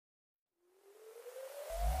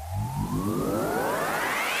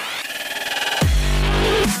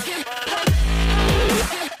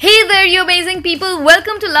there, you amazing people.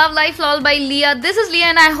 Welcome to Love Life LOL by Leah. This is Leah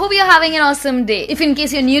and I hope you're having an awesome day. If in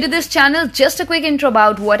case you're new to this channel, just a quick intro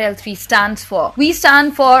about what L3 stands for. We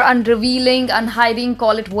stand for unrevealing, unhiding,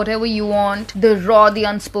 call it whatever you want. The raw, the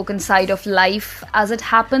unspoken side of life as it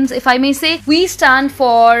happens, if I may say. We stand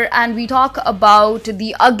for and we talk about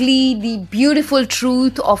the ugly, the beautiful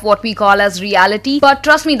truth of what we call as reality. But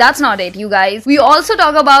trust me, that's not it, you guys. We also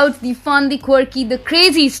talk about the fun, the quirky, the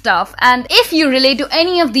crazy stuff. And if you relate to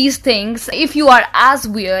any of these things, if you are as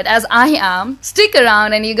weird as I am, stick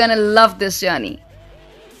around and you're gonna love this journey.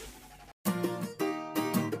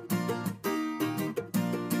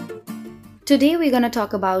 Today we're gonna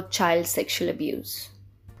talk about child sexual abuse.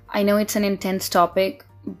 I know it's an intense topic,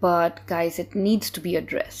 but guys, it needs to be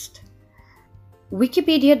addressed.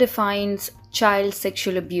 Wikipedia defines child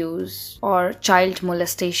sexual abuse or child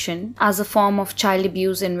molestation as a form of child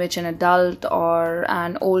abuse in which an adult or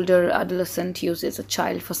an older adolescent uses a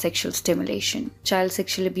child for sexual stimulation. Child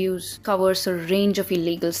sexual abuse covers a range of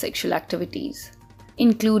illegal sexual activities,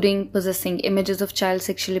 including possessing images of child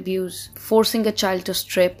sexual abuse, forcing a child to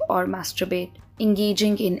strip or masturbate,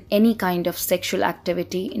 engaging in any kind of sexual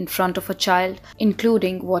activity in front of a child,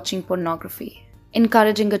 including watching pornography,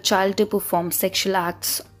 encouraging a child to perform sexual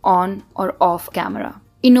acts on or off camera,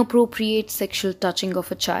 inappropriate sexual touching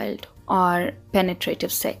of a child, or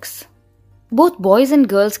penetrative sex. Both boys and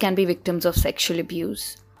girls can be victims of sexual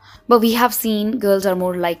abuse, but we have seen girls are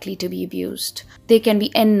more likely to be abused. There can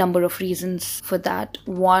be n number of reasons for that.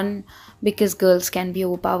 One, because girls can be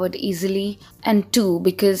overpowered easily, and two,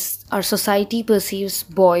 because our society perceives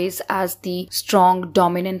boys as the strong,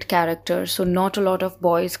 dominant character, so not a lot of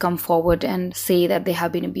boys come forward and say that they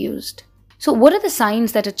have been abused. So what are the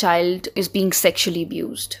signs that a child is being sexually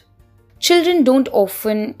abused? Children don't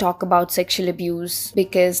often talk about sexual abuse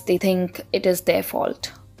because they think it is their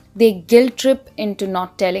fault. They guilt trip into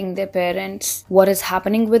not telling their parents what is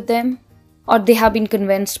happening with them, or they have been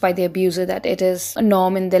convinced by the abuser that it is a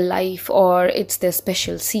norm in their life or it's their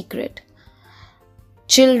special secret.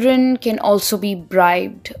 Children can also be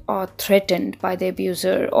bribed or threatened by the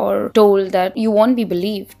abuser or told that you won't be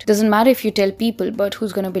believed. Doesn't matter if you tell people, but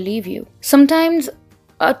who's gonna believe you? Sometimes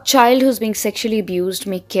a child who's being sexually abused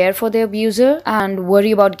may care for their abuser and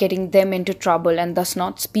worry about getting them into trouble and thus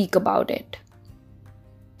not speak about it.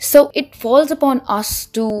 So it falls upon us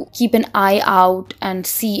to keep an eye out and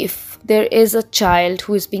see if there is a child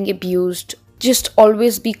who is being abused. Just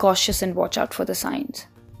always be cautious and watch out for the signs.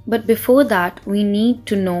 But before that, we need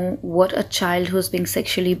to know what a child who's being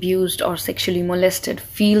sexually abused or sexually molested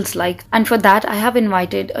feels like. And for that, I have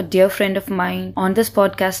invited a dear friend of mine on this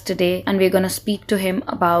podcast today, and we're going to speak to him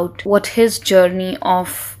about what his journey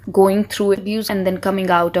of going through abuse and then coming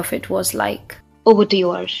out of it was like. Over to you,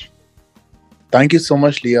 Arsh. Thank you so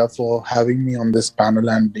much, Leah, for having me on this panel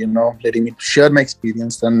and, letting me share my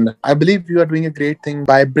experience. And I believe you are doing a great thing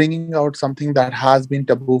by bringing out something that has been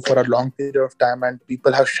taboo for a long period of time, and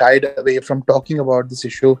people have shied away from talking about this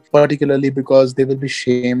issue, particularly because they will be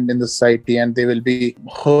shamed in the society and they will be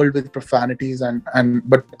hurled with profanities.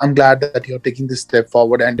 But I'm glad that you're taking this step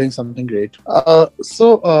forward and doing something great. For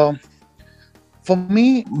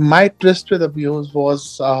me, my tryst with abuse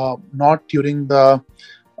was not during the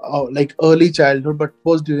early childhood, but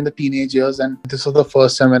was during the teenage years, and this was the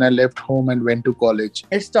first time when I left home and went to college.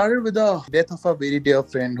 It started with the death of a very dear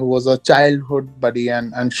friend who was a childhood buddy,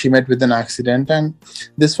 and she met with an accident, and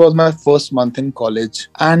this was my first month in college.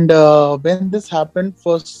 And when this happened,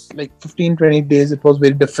 first 15-20 days, it was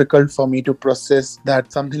very difficult for me to process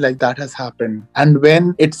that something like that has happened. And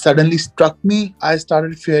when it suddenly struck me, I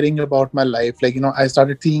started fearing about my life. I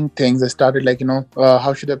started seeing things. I started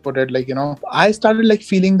how should I put it? I started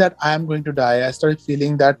feeling that I am going to die. I started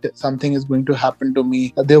feeling that something is going to happen to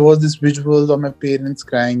me. There was this visuals of my parents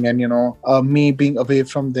crying and, me being away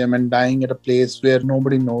from them and dying at a place where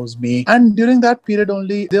nobody knows me. And during that period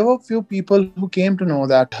only, there were a few people who came to know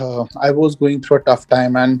that I was going through a tough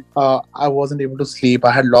time and I wasn't able to sleep.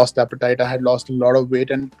 I had lost appetite. I had lost a lot of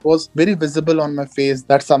weight, and it was very visible on my face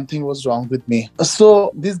that something was wrong with me.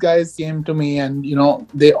 So these guys came to me and,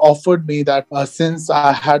 they offered me that since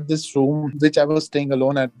I had this room, which I was staying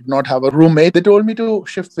alone, I did not have a roommate. They told me to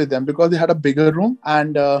shift with them because they had a bigger room.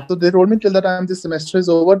 And so they told me till the time this semester is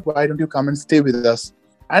over, why don't you come and stay with us?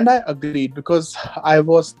 And I agreed because I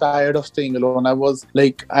was tired of staying alone. I was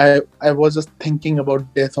I was just thinking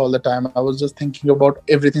about death all the time. I was just thinking about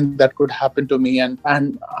everything that could happen to me. And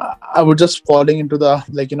I was just falling into the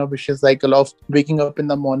vicious cycle of waking up in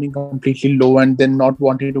the morning completely low and then not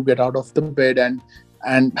wanting to get out of the bed and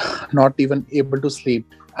not even able to sleep.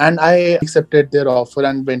 and I accepted their offer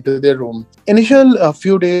and went to their room. Initial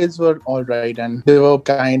few days were all right, and they were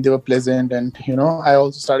kind, they were pleasant, and I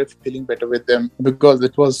also started feeling better with them because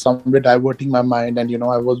it was somewhere diverting my mind, and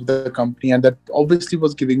I was with the company, and that obviously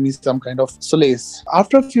was giving me some kind of solace.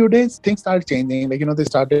 After a few days, things started changing. Like they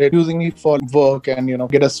started using me for work and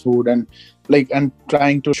get us food, and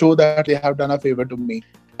trying to show that they have done a favor to me.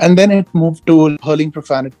 And then it moved to hurling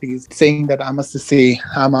profanities, saying that I'm a sissy,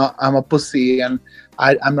 I'm a pussy, and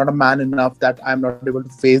I'm not a man enough, that I'm not able to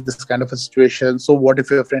face this kind of a situation. So what if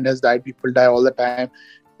your friend has died? People die all the time,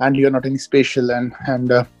 and you're not any special, and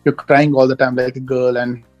you're crying all the time like a girl.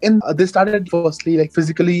 And they started firstly like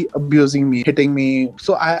physically abusing me, hitting me.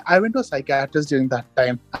 So I went to a psychiatrist during that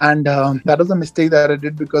time, and that was a mistake that I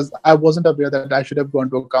did because I wasn't aware that I should have gone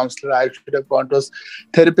to a counselor, I should have gone to a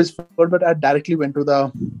therapist first, but I directly went to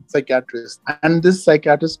the psychiatrist, and this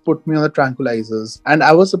psychiatrist put me on the tranquilizers, and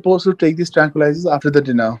I was supposed to take these tranquilizers after the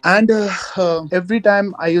dinner. And every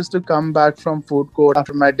time I used to come back from food court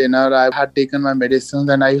after my dinner, I had taken my medicines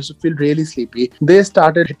and I used to feel really sleepy. They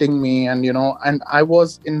started hitting me, and and I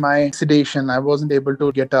was in my sedation. I wasn't able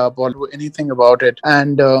to get up or do anything about it.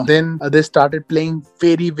 And then they started playing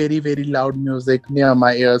very, very, very loud music near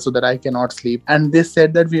my ear so that I cannot sleep. And they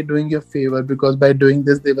said that we're doing you a favor because by doing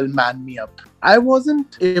this, they will man me up. I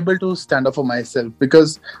wasn't able to stand up for myself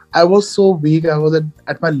because I was so weak. I was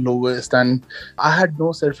at my lowest, and I had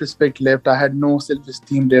no self-respect left. I had no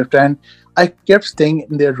self-esteem left, and I kept staying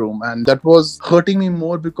in their room, and that was hurting me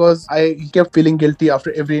more because I kept feeling guilty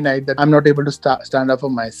after every night that I'm not able to stand up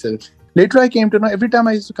for myself. Later, I came to know every time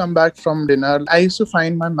I used to come back from dinner, I used to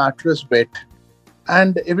find my mattress wet.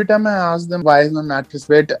 And every time I asked them why is my mattress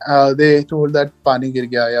wet, they told that pani gir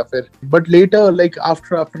gaya ya fir. But later, like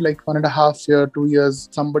after like 1.5 years, 2 years,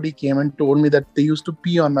 somebody came and told me that they used to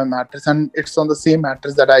pee on my mattress, and it's on the same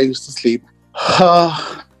mattress that I used to sleep.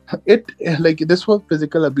 This was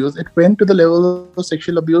physical abuse. It went to the level of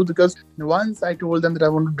sexual abuse because once I told them that I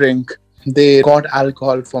want to drink, they got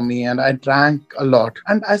alcohol for me, and I drank a lot.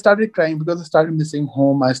 And I started crying because I started missing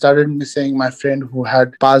home. I started missing my friend who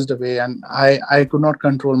had passed away, and I could not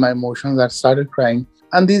control my emotions. I started crying.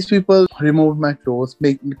 And these people removed my clothes,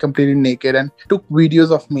 made me completely naked, and took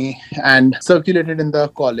videos of me and circulated in the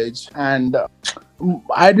college. And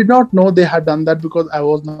I did not know they had done that because I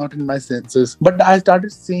was not in my senses. But I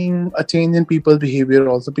started seeing a change in people's behavior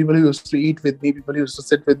also. People who used to eat with me, people who used to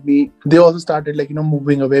sit with me, they also started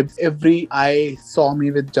moving away. Every eye saw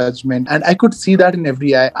me with judgment, and I could see that in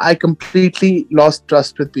every eye. I completely lost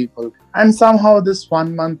trust with people. And somehow this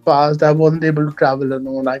 1 month passed. I wasn't able to travel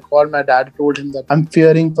alone. I called my dad, told him that I'm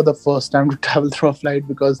fearing for the first time to travel through a flight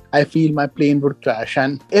because I feel my plane would crash.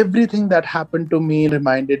 And everything that happened to me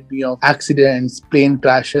reminded me of accidents, plane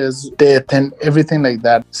crashes, death, and everything like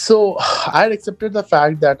that. So I accepted the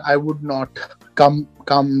fact that I would not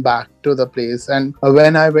come back to the place. And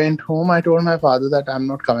when I went home, I told my father that I'm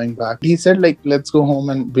not coming back. He said let's go home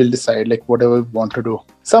and we'll decide whatever we want to do.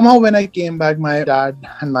 Somehow when I came back, my dad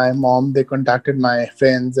and my mom, they contacted my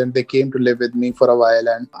friends and they came to live with me for a while.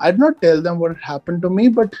 And I did not tell them what happened to me,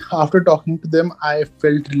 but after talking to them, I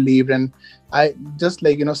felt relieved, and I just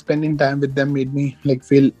spending time with them made me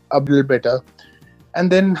feel a little better. And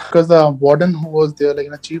then, because the warden who was there,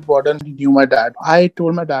 a chief warden, he knew my dad. I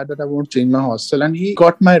told my dad that I won't change my hostel, and he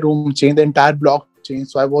got my room changed, the entire block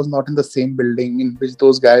changed. So I was not in the same building in which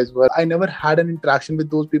those guys were. I never had an interaction with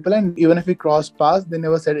those people, and even if we crossed paths, they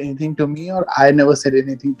never said anything to me, or I never said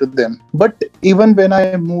anything to them. But even when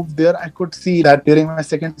I moved there, I could see that during my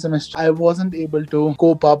second semester, I wasn't able to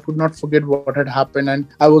cope up, could not forget what had happened, and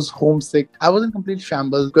I was homesick. I was in complete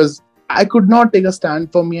shambles because I could not take a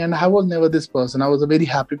stand for me, and I was never this person. I was a very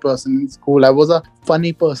happy person in school. I was a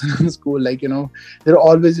funny person in school. There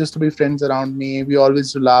always used to be friends around me. We always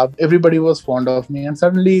used to laugh. Everybody was fond of me. And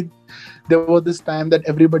suddenly there was this time that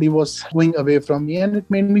everybody was going away from me, and it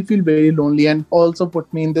made me feel very lonely and also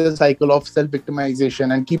put me in the cycle of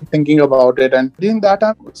self-victimization and keep thinking about it. And during that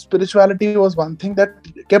time, spirituality was one thing that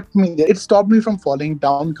kept me there. It stopped me from falling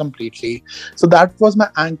down completely. So that was my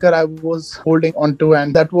anchor I was holding onto,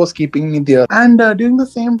 and that was keeping me there. And during the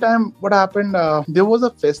same time, what happened, there was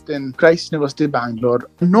a fest in Christ University, Bangalore.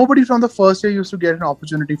 Nobody from the first year used to get an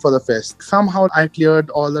opportunity for the fest. Somehow I cleared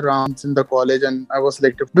all the rounds in the college and I was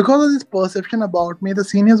selected. Because of this perception about me, the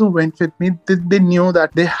seniors who went with me, they knew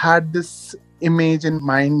that they had this image in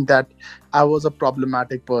mind that I was a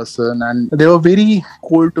problematic person, and they were very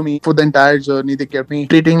cold to me for the entire journey. They kept me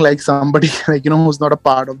treating like somebody who's not a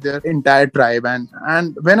part of their entire tribe.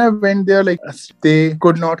 And when I went there, like they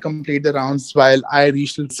could not complete the rounds while I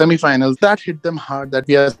reached the semifinals. That hit them hard that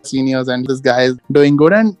we are seniors and this guy is doing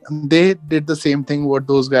good. And they did the same thing what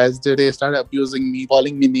those guys did. They started abusing me,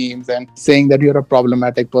 calling me names and saying that you're a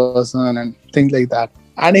problematic person and things like that.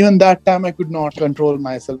 And even that time, I could not control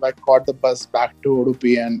myself. I caught the bus back to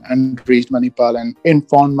Udupi and reached Manipal and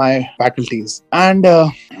informed my faculties. And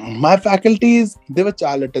my faculties, they were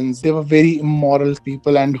charlatans. They were very immoral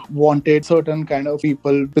people and wanted certain kind of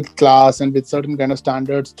people with class and with certain kind of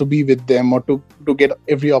standards to be with them or to get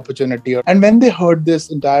every opportunity. And when they heard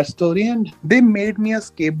this entire story, and they made me a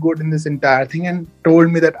scapegoat in this entire thing and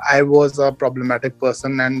told me that I was a problematic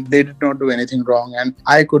person and they did not do anything wrong. And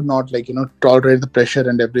I could not tolerate the pressure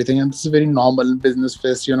and everything. And this is very normal in business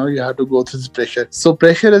phase. You have to go through this pressure. So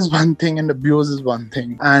pressure is one thing and abuse is one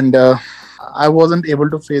thing. And I wasn't able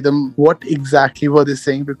to fathom what exactly were they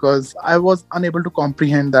saying because I was unable to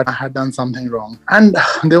comprehend that I had done something wrong. And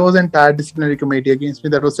there was an entire disciplinary committee against me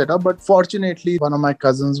that was set up. But fortunately, one of my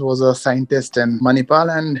cousins was a scientist in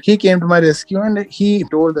Manipal and he came to my rescue and he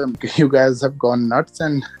told them, you guys have gone nuts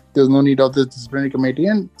and there's no need of this disciplinary committee.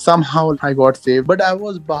 And somehow I got saved. But I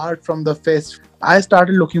was barred from the fest. I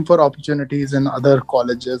started looking for opportunities in other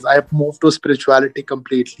colleges. I moved to spirituality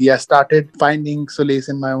completely. I started finding solace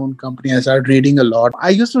in my own company. I started reading a lot. I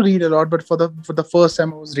used to read a lot, but for the first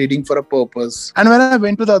time, I was reading for a purpose. And when I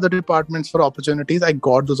went to the other departments for opportunities, I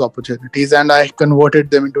got those opportunities and I converted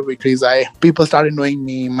them into victories. People started knowing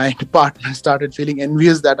me. My department started feeling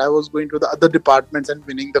envious that I was going to the other departments and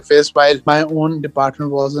winning the fest while my own department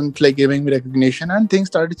wasn't giving me recognition. And things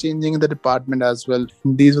started changing in the department as well.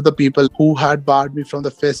 These were the people who had barred me from the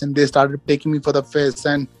fest and they started taking me for the fest.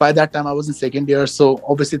 And by that time I was in second year, so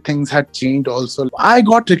obviously things had changed also. I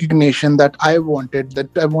got recognition that I wanted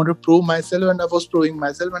to prove myself, and I was proving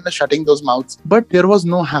myself and shutting those mouths, but there was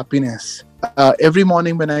no happiness. Every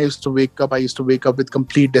morning when I used to wake up with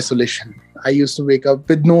complete desolation. I used to wake up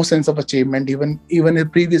with no sense of achievement. Even the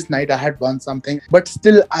previous night I had won something, but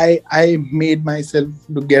still I made myself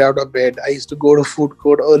to get out of bed. I used to go to food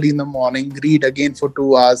court early in the morning, read again for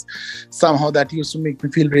 2 hours. Somehow that used to make me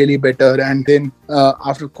feel really better. And then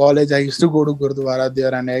after college, I used to go to Gurdwara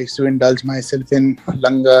there and I used to indulge myself in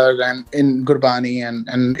langar and in Gurbani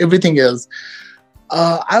and everything else.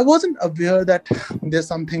 I wasn't aware that there's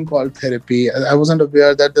something called therapy. I wasn't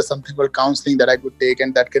aware that there's something called counseling that I could take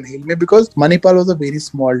and that can heal me because Manipal was a very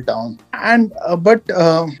small town. And but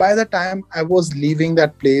by the time I was leaving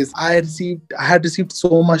that place, I had received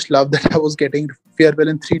so much love that I was getting farewell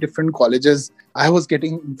in 3 different colleges. I was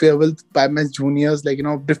getting farewell by my juniors,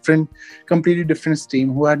 completely different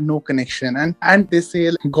stream who had no connection. And they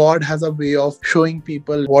say God has a way of showing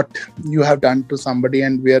people what you have done to somebody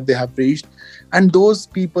and where they have reached. And those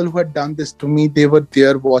people who had done this to me, they were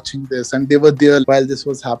there watching this and they were there while this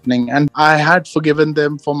was happening. And I had forgiven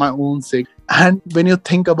them for my own sake. And when you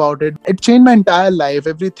think about it, it changed my entire life.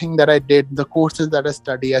 Everything that I did, the courses that I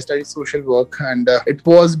studied social work. And it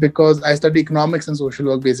was because I studied economics and social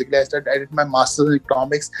work. Basically, I did my master's in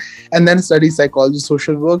economics and then studied psychology,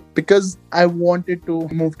 social work, because I wanted to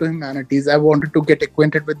move to humanities. I wanted to get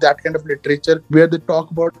acquainted with that kind of literature where they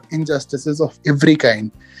talk about injustices of every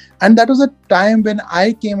kind. And that was a time when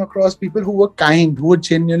I came across people who were kind, who were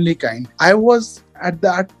genuinely kind. I was at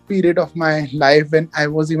that period of my life when I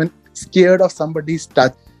was even scared of somebody's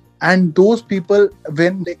touch. And those people,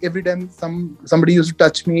 when every time somebody used to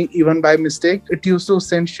touch me, even by mistake, it used to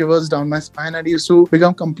send shivers down my spine and I used to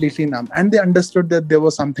become completely numb. And they understood that there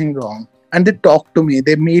was something wrong. And they talked to me.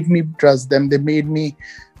 They made me trust them. They made me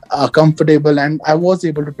comfortable, and I was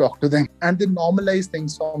able to talk to them. And they normalized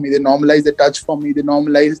things for me. They normalized the touch for me. They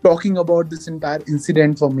normalized talking about this entire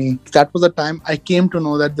incident for me. That was the time I came to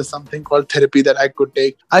know that there's something called therapy that I could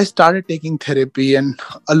take. I started taking therapy and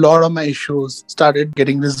a lot of my issues started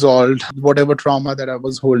getting resolved. Whatever trauma that I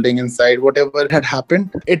was holding inside, whatever had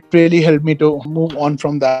happened, it really helped me to move on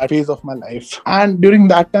from that phase of my life. And during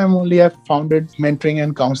that time only, I founded mentoring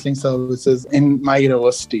and counseling services in my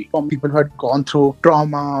university for people who had gone through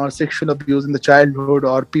trauma or sexual abuse in the childhood,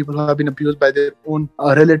 or people who have been abused by their own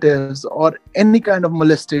relatives, or any kind of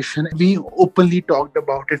molestation. We openly talked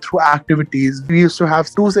about it through activities. We used to have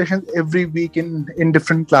 2 sessions every week in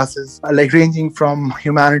different classes, ranging from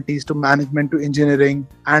humanities to management to engineering,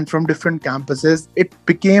 and from different campuses. It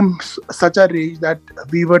became such a rage that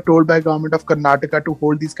we were told by government of Karnataka to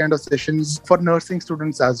hold these kind of sessions for nursing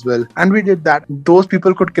students as well. And we did that. Those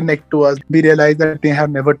people could connect to us. We realized that they have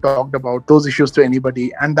never talked about those issues to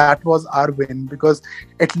anybody. And and that was our win, because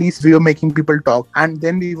at least we were making people talk, and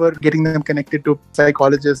then we were getting them connected to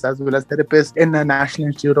psychologists as well as therapists in the National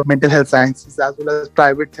Institute of Mental Health Sciences, as well as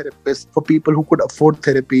private therapists for people who could afford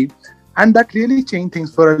therapy. And that really changed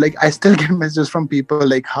things for, like, I still get messages from people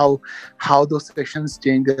like how those sessions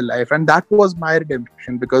changed their life. And that was my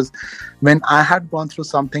redemption, because when I had gone through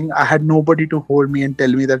something, I had nobody to hold me and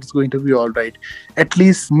tell me that it's going to be all right. At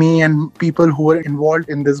least me and people who were involved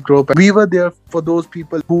in this group, we were there for those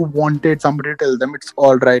people who wanted somebody to tell them it's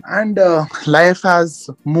all right. And life has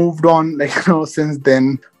moved on, like, since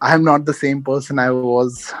then. I am not the same person I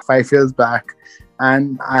was 5 years back.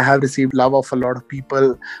 And I have received love of a lot of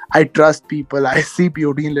people. I trust people. I see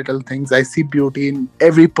beauty in little things. I see beauty in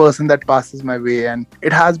every person that passes my way. And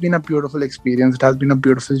it has been a beautiful experience. It has been a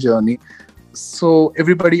beautiful journey. So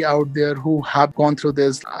everybody out there who have gone through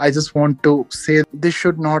this, I just want to say this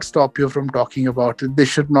should not stop you from talking about it. This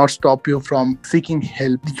should not stop you from seeking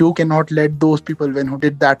help. You cannot let those people who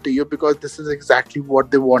did that to you, because this is exactly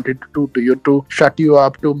what they wanted to do to you, to shut you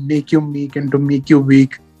up, to make you meek and to make you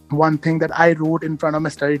weak. One thing that I wrote in front of my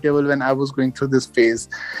study table when I was going through this phase,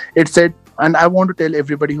 it said, and I want to tell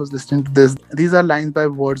everybody who's listening to this, these are lines by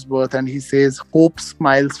Wordsworth, and he says, "Hope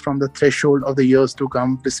smiles from the threshold of the years to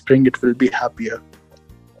come, whispering it will be happier."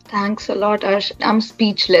 Thanks a lot, Arsh. I'm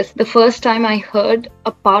speechless. The first time I heard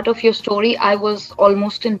a part of your story, I was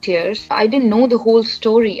almost in tears. I didn't know the whole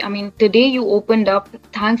story. I mean, today you opened up.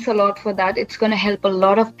 Thanks a lot for that. It's going to help a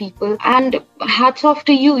lot of people. And hats off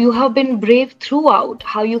to you. You have been brave throughout.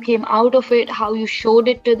 How you came out of it, how you showed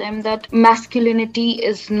it to them that masculinity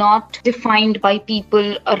is not defined by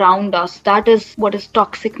people around us. That is what is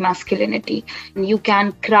toxic masculinity. You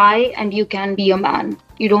can cry and you can be a man.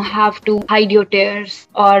 You don't have to hide your tears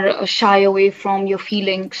or shy away from your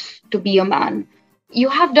feelings to be a man. You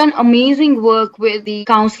have done amazing work with the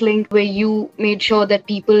counseling, where you made sure that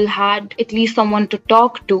people had at least someone to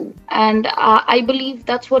talk to. And I believe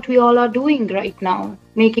that's what we all are doing right now,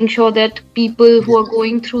 making sure that people who are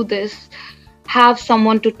going through this have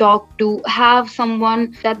someone to talk to, have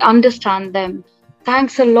someone that understands them.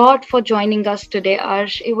 Thanks a lot for joining us today,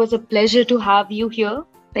 Arsh. It was a pleasure to have you here.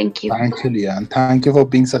 Thank you. Thank you, Leah. And thank you for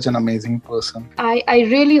being such an amazing person. I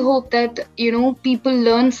really hope that, people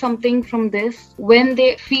learn something from this. When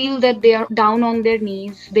they feel that they are down on their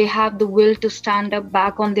knees, they have the will to stand up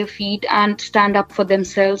back on their feet and stand up for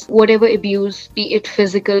themselves. Whatever abuse, be it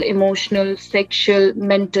physical, emotional, sexual,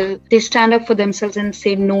 mental, they stand up for themselves and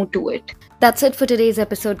say no to it. That's it for today's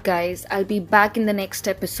episode, guys. I'll be back in the next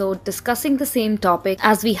episode discussing the same topic,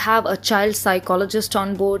 as we have a child psychologist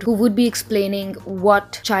on board who would be explaining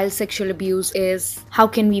what child sexual abuse is, how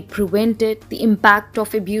can we prevent it, the impact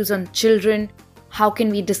of abuse on children, how can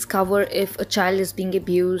we discover if a child is being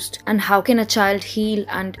abused, and how can a child heal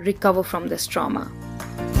and recover from this trauma.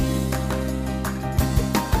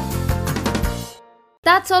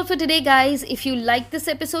 That's all for today, guys. If you like this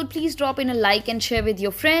episode, please drop in a like and share with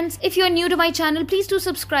your friends. If you're new to my channel, please do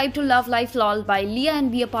subscribe to Love Life LOL by Leah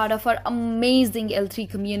and be a part of our amazing L3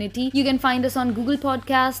 community. You can find us on Google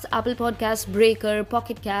Podcasts, Apple Podcasts, Breaker,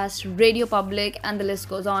 Pocket Cast, Radio Public, and the list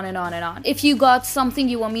goes on and on and on. If you got something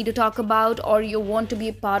you want me to talk about or you want to be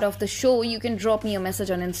a part of the show, you can drop me a message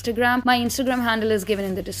on Instagram. My Instagram handle is given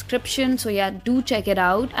in the description, so yeah, do check it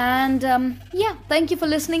out. And thank you for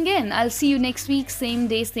listening in. I'll see you next week, same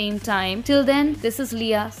day, same time. Till then, this is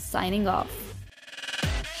Leah signing off.